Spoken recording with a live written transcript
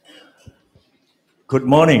Good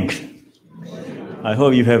morning. I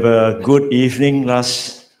hope you have a good evening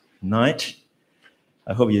last night.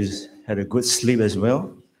 I hope you had a good sleep as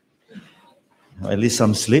well. At least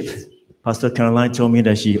some sleep. Pastor Caroline told me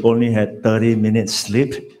that she only had 30 minutes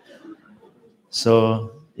sleep.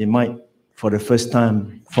 So you might, for the first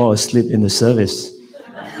time, fall asleep in the service.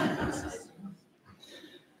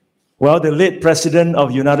 Well, the late President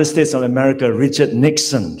of the United States of America, Richard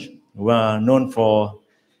Nixon, known for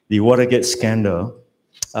the Watergate scandal,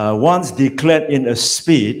 once declared in a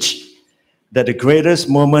speech that the greatest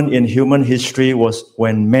moment in human history was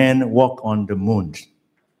when man walked on the moon.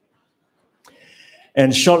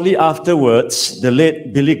 And shortly afterwards, the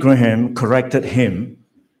late Billy Graham corrected him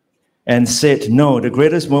and said, no, the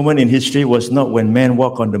greatest moment in history was not when man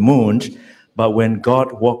walked on the moon, but when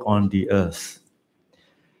God walked on the earth.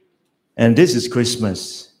 And this is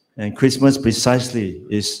Christmas. And Christmas precisely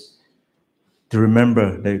is to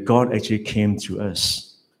remember that God actually came to us.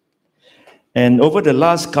 And over the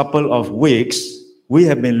last couple of weeks, we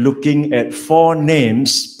have been looking at 4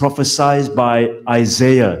 names prophesied by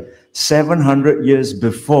Isaiah 700 years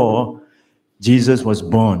before Jesus was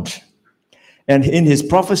born. And in his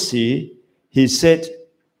prophecy, he said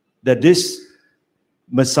that this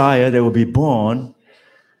Messiah that will be born,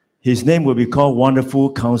 his name will be called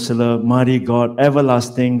Wonderful Counselor, Mighty God,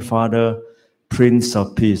 Everlasting Father, Prince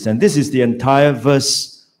of Peace. And this is the entire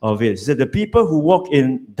verse of it. It said, the people who walk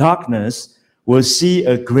in darkness will see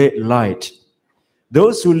a great light.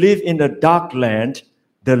 Those who live in the dark land,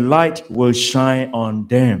 the light will shine on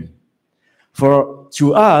them. For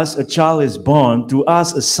to us a child is born, to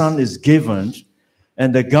us a son is given,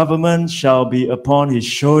 and the government shall be upon his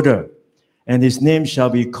shoulder, and his name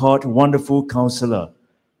shall be called Wonderful Counselor,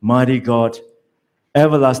 Mighty God,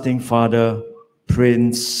 Everlasting Father,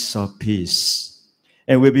 Prince of Peace.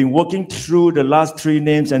 And we've been working through the last 3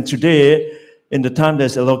 names, and today, in the time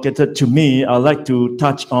that's allocated to me, I'd like to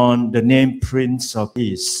touch on the name Prince of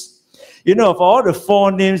Peace. You know, of all the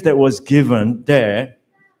 4 names that was given there,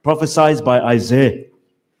 prophesied by Isaiah,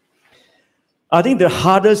 I think the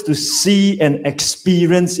hardest to see and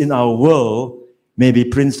experience in our world may be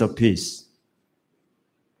Prince of Peace.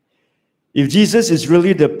 If Jesus is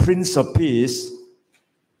really the Prince of Peace,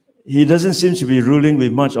 he doesn't seem to be ruling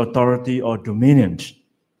with much authority or dominion.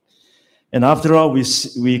 And after all,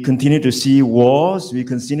 we continue to see wars, we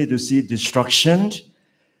continue to see destruction,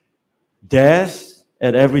 death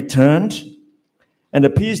at every turn. And the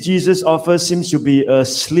peace Jesus offers seems to be a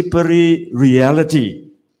slippery reality,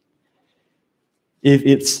 if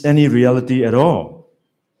it's any reality at all.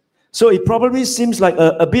 So it probably seems like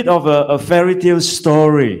a bit of a fairy tale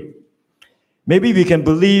story. Maybe we can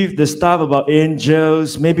believe the stuff about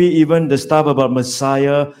angels, maybe even the stuff about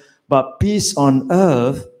Messiah, but peace on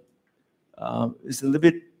earth is a little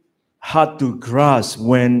bit hard to grasp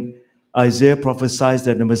when Isaiah prophesies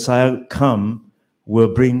that the Messiah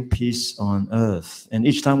will bring peace on earth. And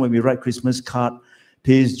each time when we write Christmas card,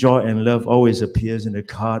 peace, joy, and love always appears in the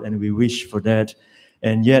card, and we wish for that.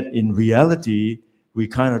 And yet, in reality, we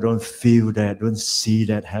kind of don't feel that, don't see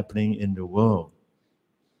that happening in the world.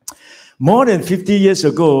 More than 50 years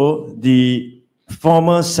ago, the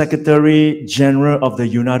former Secretary General of the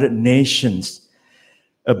United Nations,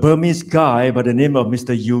 a Burmese guy by the name of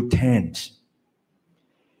Mr. U Thant,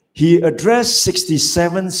 he addressed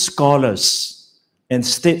 67 scholars and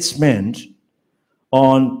statesmen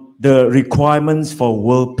on the requirements for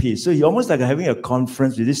world peace. So he almost like having a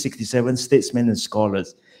conference with these 67 statesmen and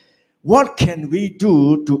scholars. What can we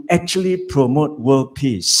do to actually promote world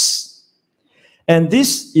peace? And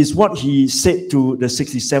this is what he said to the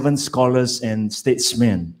 67 scholars and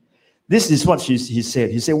statesmen. This is what he said.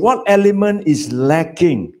 He said, what element is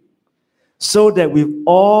lacking so that with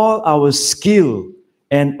all our skill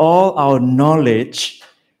and all our knowledge,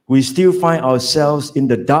 we still find ourselves in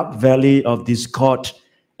the dark valley of discord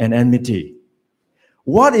and enmity?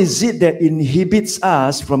 What is it that inhibits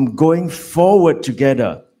us from going forward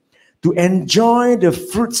together to enjoy the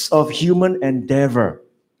fruits of human endeavor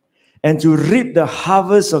and to reap the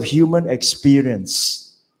harvest of human experience?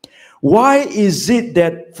 Why is it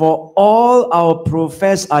that for all our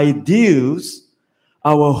professed ideals,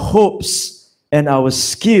 our hopes, and our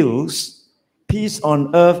skills, peace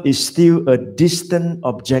on earth is still a distant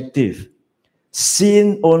objective,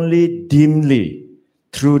 seen only dimly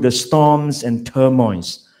through the storms and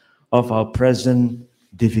turmoils of our present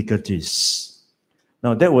difficulties?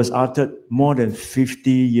 Now, that was uttered more than 50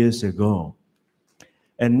 years ago.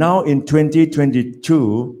 And now in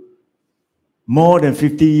 2022, more than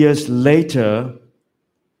 50 years later,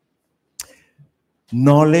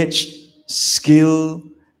 knowledge, skill,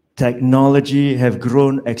 technology have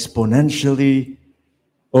grown exponentially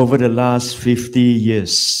over the last 50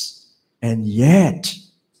 years. And yet,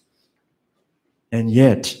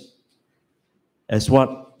 as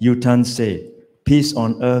what Yutan said, peace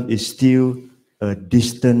on earth is still a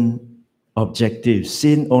distant objective,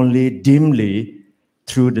 seen only dimly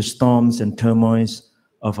through the storms and turmoils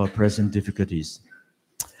of our present difficulties.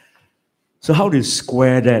 So how do you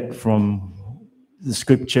square that from the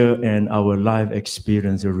scripture and our life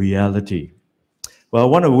experience, the reality? Well,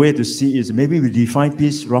 one way to see is maybe we define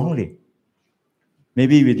peace wrongly.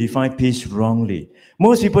 Maybe we define peace wrongly.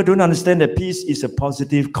 Most people don't understand that peace is a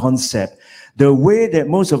positive concept. The way that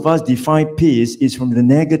most of us define peace is from the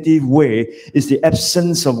negative way, is the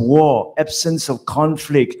absence of war, absence of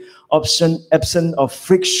conflict, absence of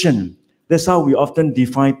friction. That's how we often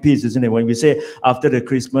define peace, isn't it? When we say after the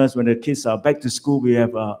Christmas, when the kids are back to school, we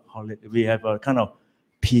have a kind of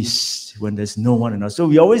peace when there's no one else. So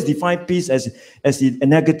we always define peace as a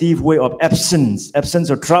negative way of absence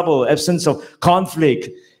of trouble, absence of conflict,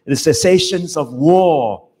 the cessations of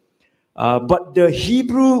war. But the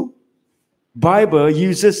Hebrew Bible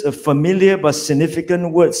uses a familiar but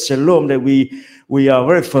significant word, shalom, that we are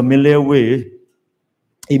very familiar with.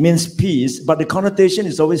 It means peace, but the connotation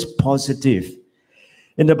is always positive.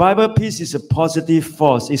 In the Bible, peace is a positive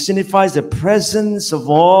force. It signifies the presence of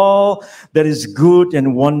all that is good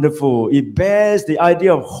and wonderful. It bears the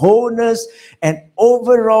idea of wholeness and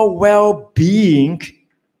overall well-being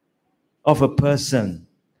of a person.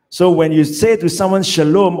 So when you say to someone,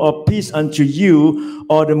 shalom, or peace unto you,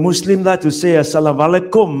 or the Muslim like to say, assalamu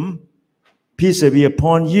alaikum, peace be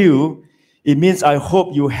upon you, it means I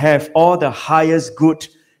hope you have all the highest good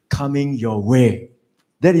coming your way.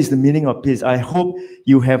 That is the meaning of peace. I hope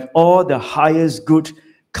you have all the highest good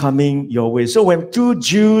coming your way. So when two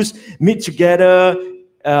Jews meet together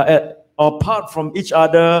or apart from each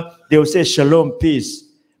other, they will say shalom, peace.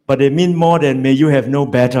 But they mean more than may you have no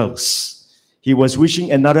battles. He was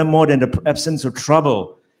wishing another more than the absence of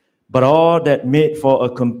trouble, but all that made for a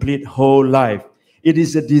complete whole life. It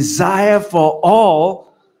is a desire for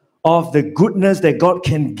all of the goodness that God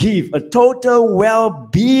can give, a total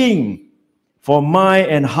well-being for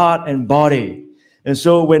mind and heart and body. And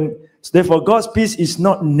so therefore God's peace is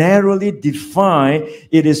not narrowly defined.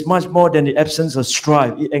 It is much more than the absence of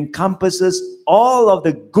strife. It encompasses all of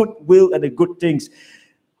the goodwill and the good things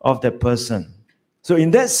of that person. So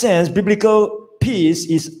in that sense, biblical peace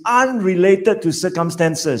is unrelated to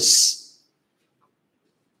circumstances.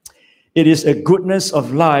 It is a goodness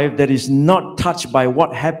of life that is not touched by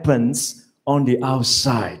what happens on the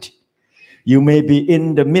outside. You may be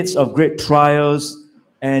in the midst of great trials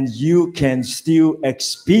and you can still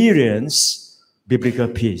experience biblical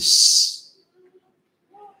peace.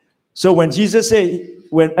 So when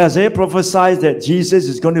Isaiah prophesied that Jesus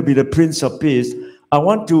is going to be the Prince of Peace, I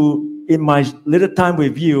want to, in my little time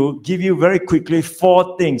with you, give you very quickly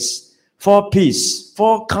four things, four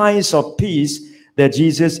kinds of peace that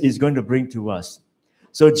Jesus is going to bring to us.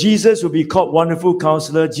 So Jesus will be called Wonderful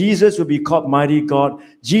Counselor. Jesus will be called Mighty God.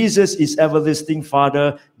 Jesus is Everlasting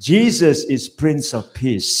Father. Jesus is Prince of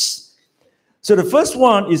Peace. So the first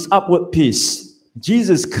one is upward peace.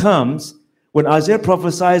 Jesus comes, when Isaiah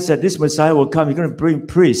prophesies that this Messiah will come, he's going to bring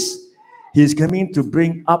peace. He's coming to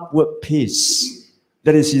bring upward peace.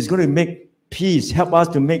 That is, he's going to make peace, help us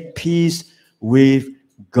to make peace with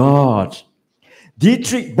God.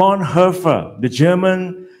 Dietrich Bonhoeffer, the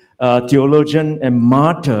German theologian and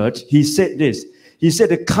martyr, he said this. He said,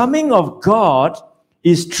 the coming of God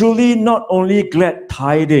is truly not only glad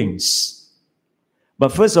tidings, but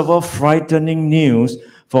first of all, frightening news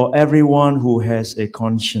for everyone who has a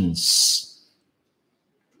conscience.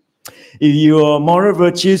 If your moral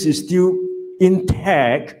virtues is still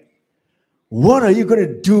intact, what are you going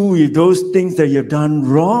to do with those things that you've done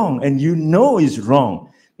wrong and you know is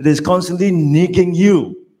wrong, that is constantly niggling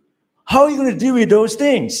you? How are you going to deal with those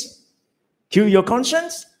things? Kill your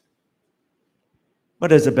conscience? But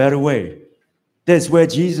there's a better way. That's where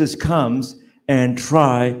Jesus comes and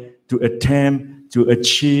try to attempt to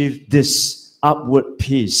achieve this upward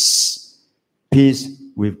peace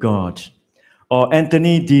with God. Or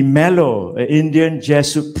Anthony de Mello, an Indian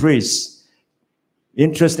Jesuit priest,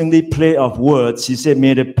 interestingly play of words, he said,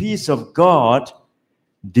 may the peace of God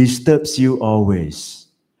disturbs you always.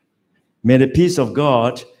 May the peace of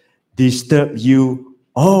God disturb you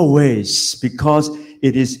always, because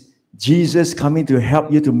it is Jesus coming to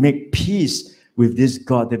help you to make peace with this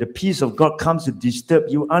God, that the peace of God comes to disturb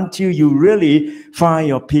you until you really find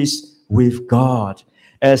your peace with God.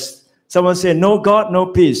 As someone said, no God, no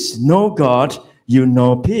peace. No God, you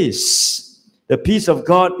know peace. The peace of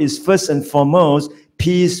God is first and foremost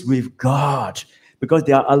peace with God. Because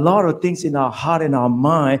there are a lot of things in our heart and our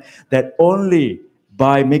mind that only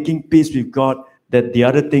by making peace with God, that the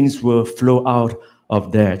other things will flow out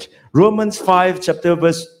of that. Romans 5,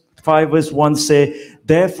 verse 1 say,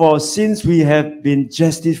 therefore, since we have been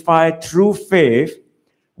justified through faith,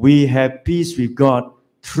 we have peace with God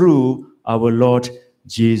through our Lord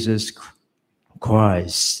Jesus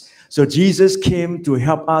Christ. So Jesus came to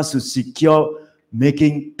help us to secure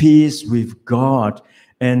making peace with God.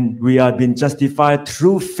 And we are being justified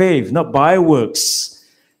through faith, not by works,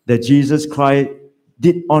 that Jesus Christ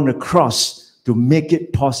did on the cross to make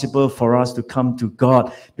it possible for us to come to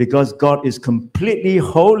God, because God is completely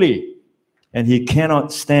holy and he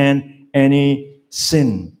cannot stand any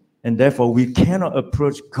sin. And therefore we cannot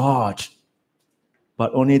approach God,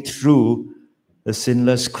 but only through the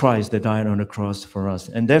sinless Christ that died on the cross for us.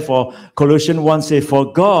 And therefore Colossians 1 says,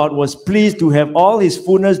 for God was pleased to have all his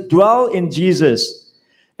fullness dwell in Jesus,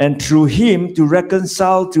 and through him to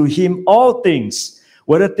reconcile to him all things,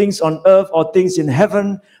 whether things on earth or things in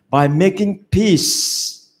heaven, by making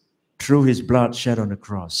peace through his blood shed on the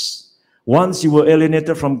cross. Once you were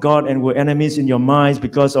alienated from God and were enemies in your minds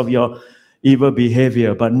because of your evil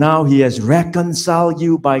behavior, but now he has reconciled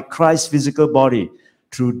you by Christ's physical body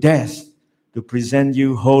through death to present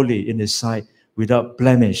you holy in his sight, without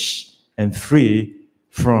blemish and free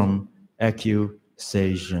from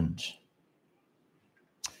accusations.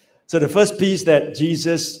 So the first peace that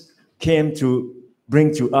Jesus came to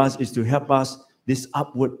bring to us is to help us this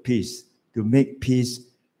upward peace, to make peace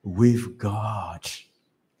with God.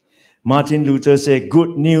 Martin Luther said,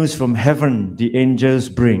 good news from heaven the angels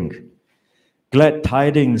bring. Glad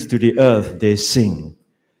tidings to the earth they sing.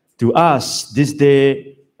 To us this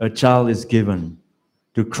day a child is given,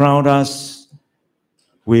 to crown us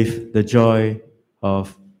with the joy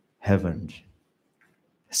of heaven.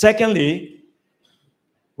 Secondly,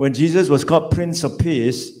 when Jesus was called Prince of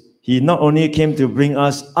Peace, he not only came to bring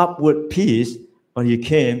us upward peace, but he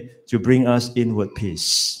came to bring us inward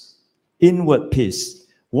peace. Inward peace.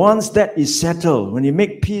 Once that is settled, when you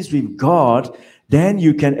make peace with God, then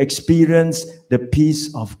you can experience the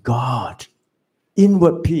peace of God.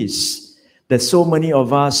 Inward peace. That so many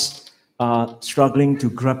of us are struggling to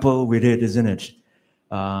grapple with it, isn't it?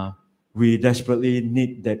 We desperately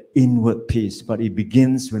need that inward peace, but it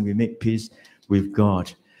begins when we make peace with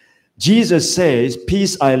God. Jesus says,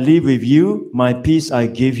 peace I leave with you, my peace I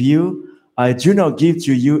give you. I do not give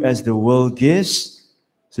to you as the world gives.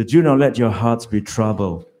 So do not let your hearts be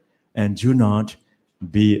troubled, and do not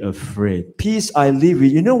be afraid. Peace I leave with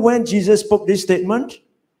you. You know when Jesus spoke this statement?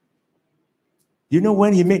 You know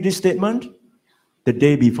when he made this statement? The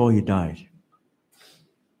day before he died.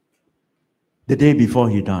 The day before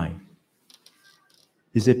he died.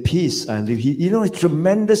 He said, peace I leave. A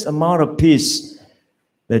tremendous amount of peace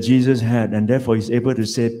that Jesus had, and therefore he's able to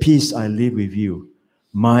say, peace I leave with you.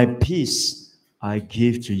 My peace I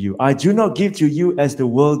give to you. I do not give to you as the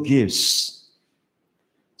world gives.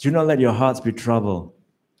 Do not let your hearts be troubled,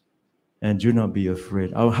 and do not be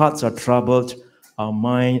afraid. Our hearts are troubled. Our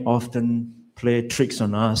mind often play tricks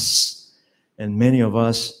on us, and many of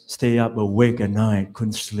us stay up awake at night,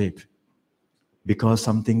 couldn't sleep, because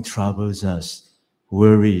something troubles us,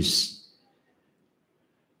 worries.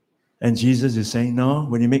 And Jesus is saying, no,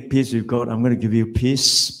 when you make peace with God, I'm going to give you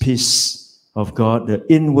peace of God, the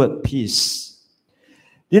inward peace.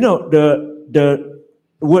 You know, the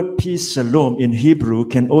word peace, shalom, in Hebrew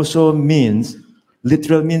can also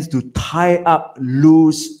literally means to tie up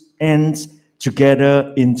loose ends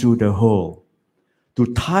together into the whole.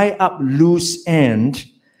 To tie up loose end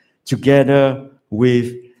together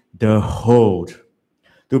with the whole.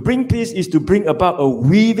 To bring peace is to bring about a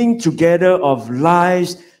weaving together of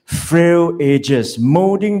life's frail edges,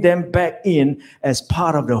 molding them back in as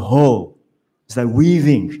part of the whole. It's like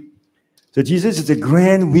weaving. So Jesus is a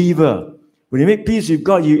grand weaver. When you make peace with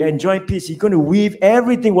God, you enjoy peace. You're going to weave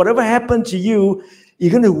everything, whatever happened to you,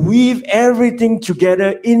 you're going to weave everything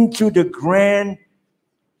together into the grand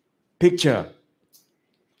picture.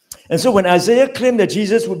 And so when Isaiah claimed that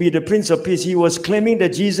Jesus would be the Prince of Peace, he was claiming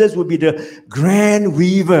that Jesus would be the grand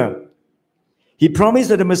weaver. He promised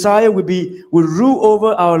that the Messiah would rule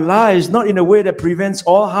over our lives, not in a way that prevents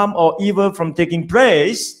all harm or evil from taking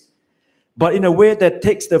place, but in a way that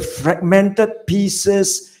takes the fragmented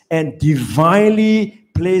pieces and divinely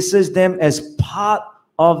places them as part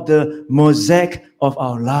of the mosaic of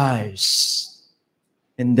our lives.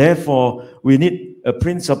 And therefore, we need a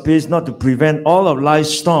Prince of Peace not to prevent all of life's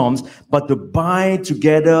storms, but to bind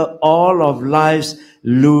together all of life's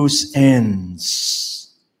loose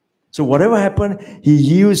ends. So whatever happened, he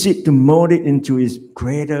used it to mold it into his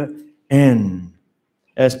greater end.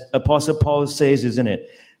 As Apostle Paul says, isn't it?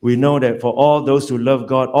 We know that for all those who love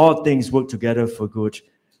God, all things work together for good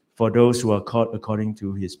for those who are called according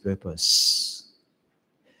to his purpose.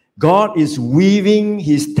 God is weaving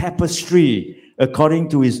his tapestry according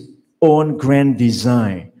to his own grand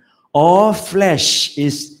design. All flesh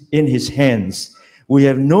is in his hands. We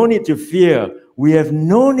have no need to fear. We have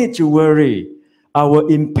no need to worry. Our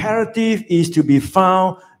imperative is to be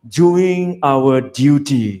found doing our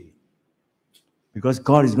duty. Because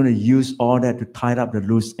God is going to use all that to tie up the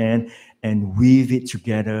loose end and weave it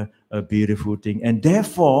together, a beautiful thing. And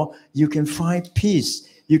therefore, you can find peace.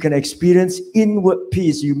 You can experience inward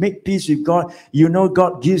peace. You make peace with God. You know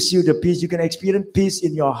God gives you the peace. You can experience peace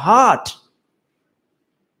in your heart.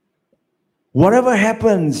 Whatever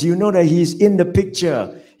happens, you know that he's in the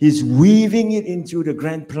picture. He's weaving it into the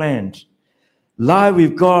grand plan. Life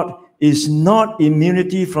with God is not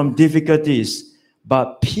immunity from difficulties,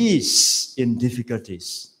 but peace in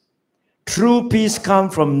difficulties. True peace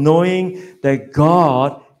comes from knowing that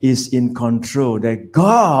God is in control, that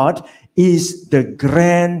God is the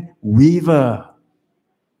grand weaver,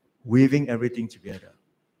 weaving everything together.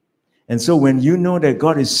 And so when you know that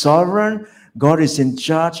God is sovereign, God is in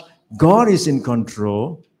charge, God is in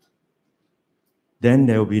control, then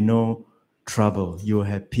there will be no trouble. You will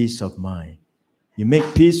have peace of mind. You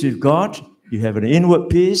make peace with God, you have an inward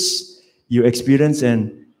peace, you experience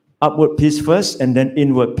an outward peace first, and then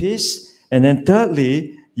inward peace. And then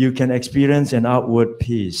thirdly, you can experience an outward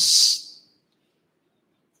peace.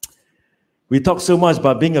 We talk so much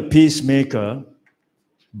about being a peacemaker,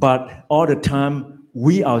 but all the time,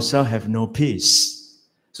 we ourselves have no peace.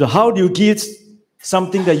 So how do you give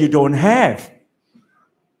something that you don't have?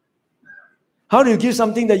 How do you give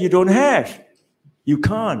something that you don't have? You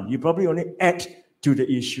can't. You probably only add to the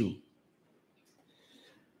issue.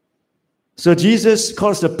 So Jesus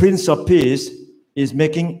calls the Prince of Peace is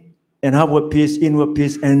making an outward peace, inward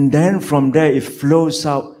peace, and then from there it flows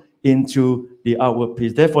out into the outward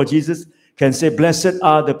peace. Therefore, Jesus can say, "Blessed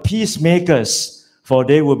are the peacemakers, for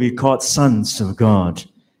they will be called sons of God."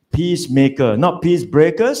 Peacemaker, not peace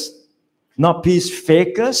breakers, not peace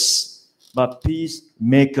fakers, but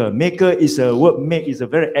peacemaker. Maker is a word. Make is a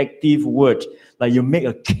very active word. Like you make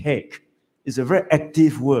a cake. It's a very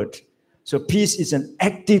active word. So peace is an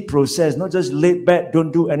active process, not just laid back,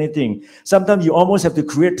 don't do anything. Sometimes you almost have to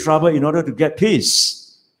create trouble in order to get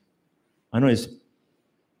peace. I know it's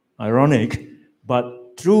ironic,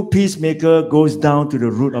 but true peacemaker goes down to the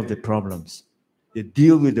root of the problems. They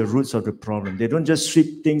deal with the roots of the problem. They don't just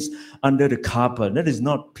sweep things under the carpet. That is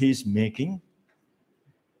not peacemaking.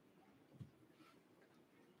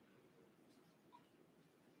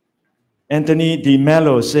 Anthony de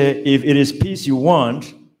Mello said, if it is peace you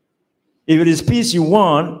want,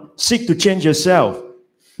 seek to change yourself,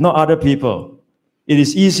 not other people. It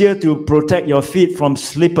is easier to protect your feet from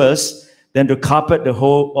slippers than to carpet the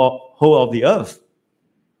whole of the earth.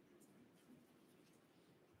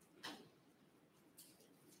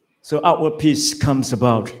 So outward peace comes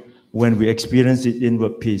about when we experience the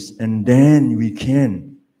inward peace, and then we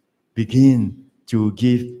can begin to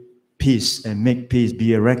give peace and make peace,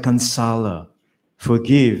 be a reconciler,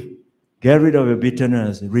 forgive, get rid of your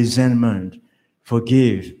bitterness, resentment,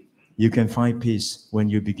 forgive. You can find peace when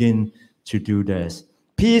you begin to do this.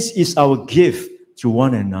 Peace is our gift to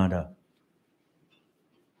one another.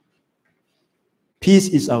 Peace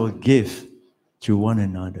is our gift to one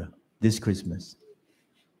another this Christmas.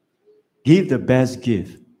 Give the best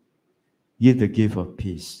gift. Give the gift of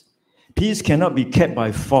peace. Peace cannot be kept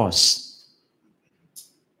by force.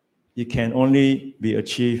 It can only be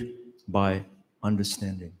achieved by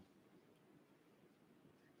understanding.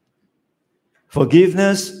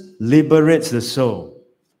 Forgiveness liberates the soul.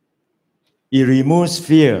 It removes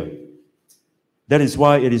fear. That is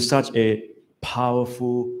why it is such a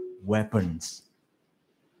powerful weapon.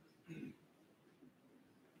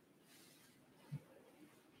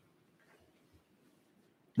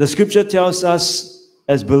 The scripture tells us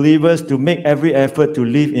as believers to make every effort to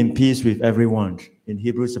live in peace with everyone in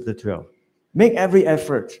Hebrews chapter 12. Make every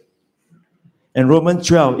effort. And Romans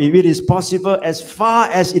 12, if it is possible, as far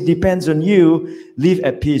as it depends on you, live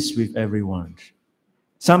at peace with everyone.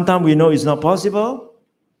 Sometimes we know it's not possible,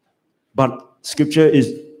 but scripture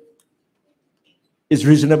is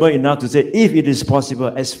reasonable enough to say, if it is possible,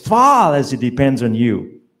 as far as it depends on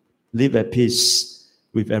you, live at peace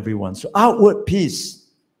with everyone. So outward peace,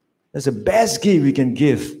 that's the best gift we can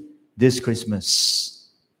give this Christmas.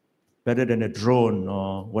 Better than a drone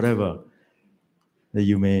or whatever that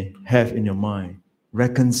you may have in your mind.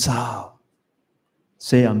 Reconcile.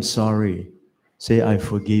 Say, I'm sorry. Say, I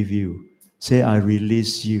forgive you. Say, I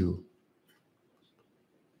release you.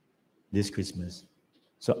 this Christmas.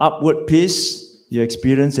 So upward peace, you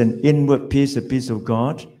experience an inward peace, the peace of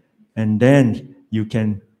God, and then you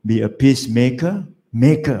can be a peacemaker.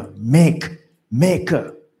 Maker.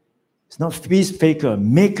 It's not peace faker,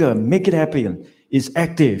 maker, make it happen. It's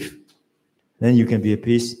active. Then you can be a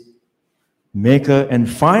peacemaker. And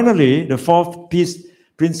finally, the fourth peace,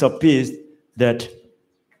 Prince of Peace, that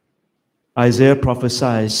Isaiah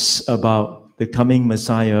prophesies about the coming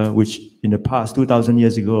Messiah, which in the past, 2,000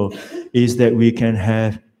 years ago, is that we can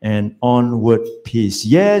have an onward peace.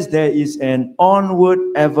 Yes, there is an onward,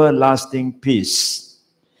 everlasting peace.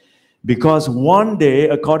 Because one day,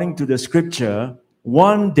 according to the scripture,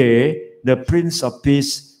 one day the Prince of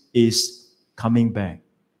Peace is coming back.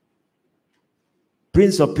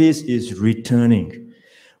 Prince of Peace is returning.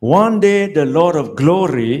 One day the Lord of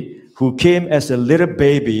Glory, who came as a little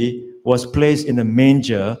baby, was placed in a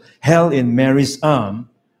manger, held in Mary's arm,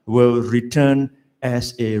 will return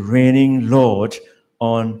as a reigning Lord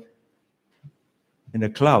in the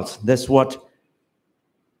clouds. That's what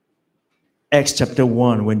Acts chapter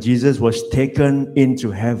 1, when Jesus was taken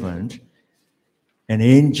into heaven, an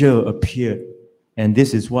angel appeared. And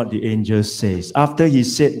this is what the angel says. After he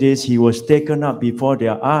said this, he was taken up before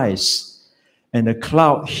their eyes, and a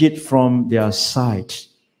cloud hid from their sight.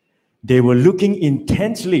 They were looking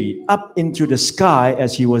intently up into the sky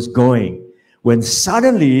as he was going, when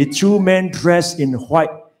suddenly 2 men dressed in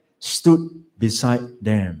white stood beside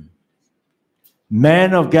them.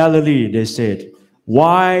 Men of Galilee, they said,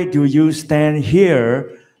 why do you stand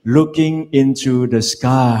here looking into the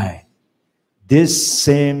sky? This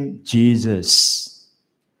same Jesus,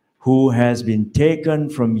 who has been taken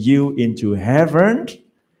from you into heaven,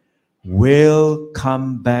 will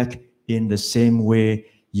come back in the same way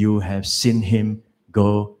you have seen him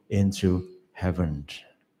go into heaven.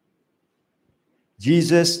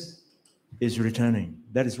 Jesus is returning.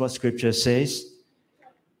 That is what scripture says.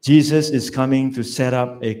 Jesus is coming to set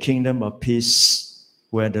up a kingdom of peace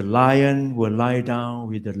where the lion will lie down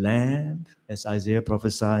with the lamb, as Isaiah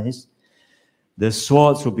prophesies. The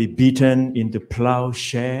swords will be beaten into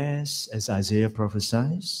plowshares, as Isaiah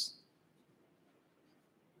prophesies.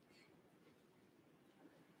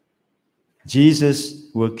 Jesus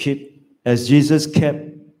kept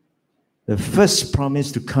the first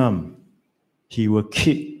promise to come, he will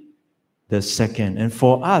keep the second. And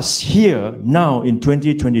for us here, now in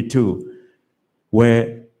 2022,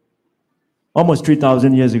 where almost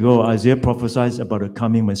 3,000 years ago, Isaiah prophesied about a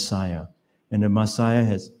coming Messiah, and the Messiah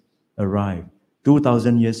has arrived.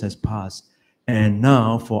 2,000 years has passed, and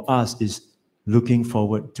now for us is looking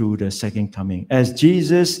forward to the second coming. As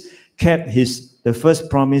Jesus kept the first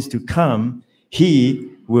promise to come, he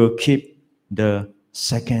will keep the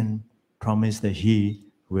second promise that he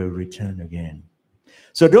will return again.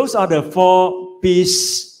 So those are the 4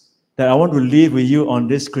 pieces that I want to leave with you on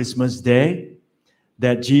this Christmas day.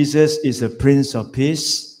 That Jesus is a Prince of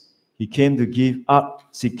Peace. He came to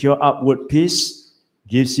secure upward peace,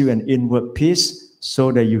 gives you an inward peace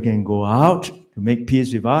so that you can go out to make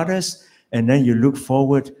peace with others, and then you look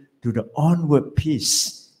forward to the onward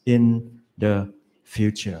peace in the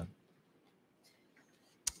future.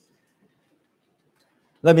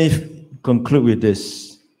 Let me conclude with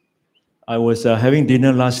this. I was having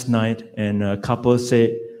dinner last night, and a couple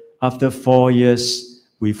said, after 4 years,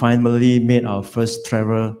 we finally made our first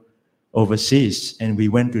travel overseas, and we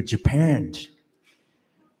went to Japan.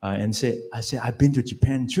 I said, I've been to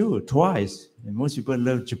Japan too, twice. And most people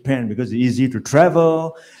love Japan because it's easy to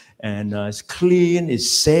travel, and it's clean,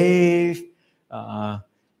 it's safe.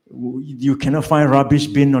 You cannot find rubbish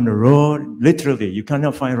bin on the road. Literally, you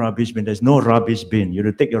cannot find rubbish bin. There's no rubbish bin. You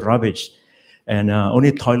have to take your rubbish, and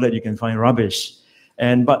only toilet you can find rubbish.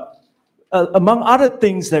 But among other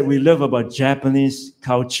things that we love about Japanese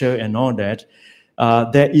culture and all that,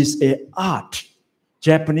 there is a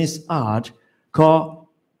Japanese art called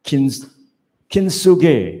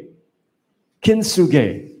kintsugi.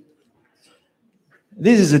 Kintsugi.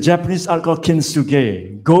 This is a Japanese art called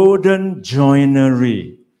kintsugi, golden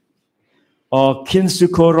joinery, or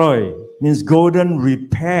kintsukoroi, means golden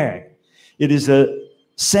repair. It is a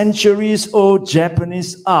centuries-old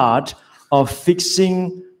Japanese art of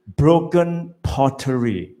fixing broken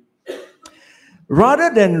pottery.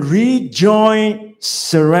 Rather than rejoin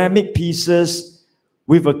ceramic pieces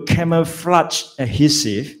with a camouflage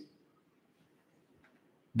adhesive,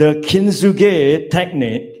 the kintsugi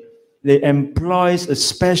technique, they employs a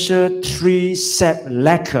special tree-sap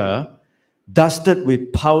lacquer dusted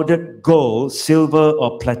with powdered gold, silver,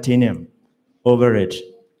 or platinum over it.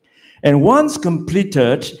 And once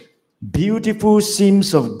completed, beautiful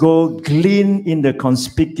seams of gold gleam in the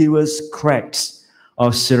conspicuous cracks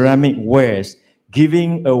of ceramic wares,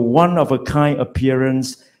 giving a one-of-a-kind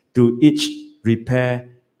appearance to each repair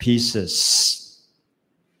pieces.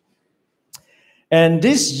 And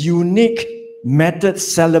this unique method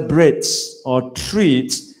celebrates or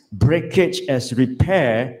treats breakage as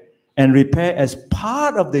repair and repair as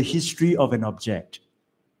part of the history of an object,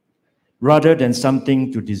 rather than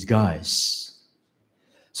something to disguise.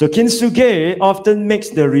 So kintsugi often makes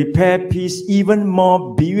the repair piece even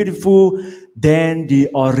more beautiful than the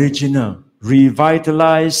original,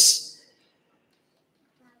 revitalize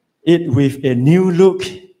it with a new look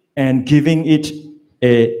and giving it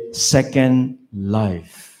a second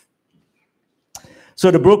life.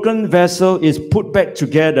 So the broken vessel is put back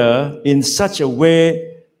together in such a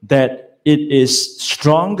way that it is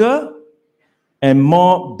stronger and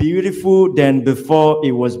more beautiful than before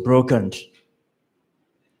it was broken.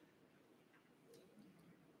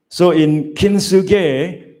 So in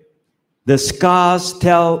kintsugi, the scars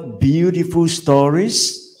tell beautiful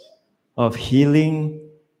stories of healing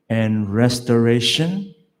and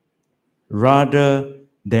restoration rather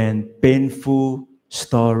than painful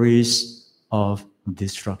stories of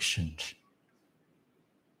destruction.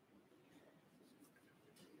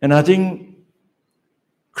 And I think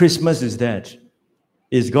Christmas is that.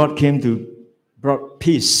 Is God came to brought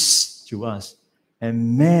peace to us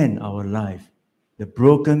and mend our life, the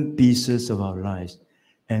broken pieces of our lives,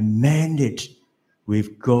 and mend it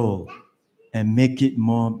with gold and make it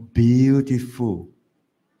more beautiful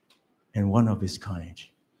and one of its kind.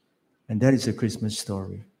 And that is a Christmas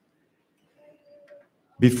story.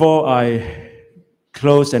 Before I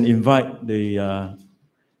close and invite the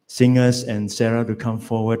singers and Sarah to come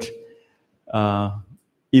forward,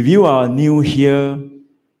 if you are new here,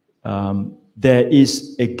 there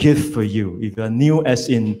is a gift for you. If you are new, as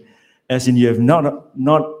in you have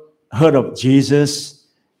not heard of Jesus,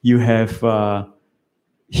 you have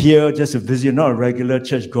here just a visitor, not a regular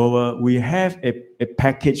churchgoer. We have a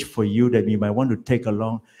package for you that you might want to take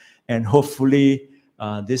along, and hopefully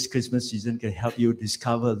this Christmas season can help you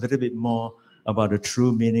discover a little bit more about the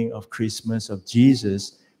true meaning of Christmas, of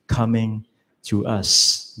Jesus coming to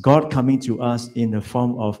us, God coming to us in the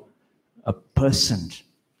form of a person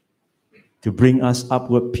to bring us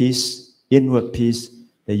upward peace, inward peace,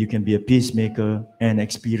 that you can be a peacemaker and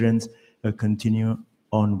experience a continued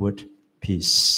onward peace.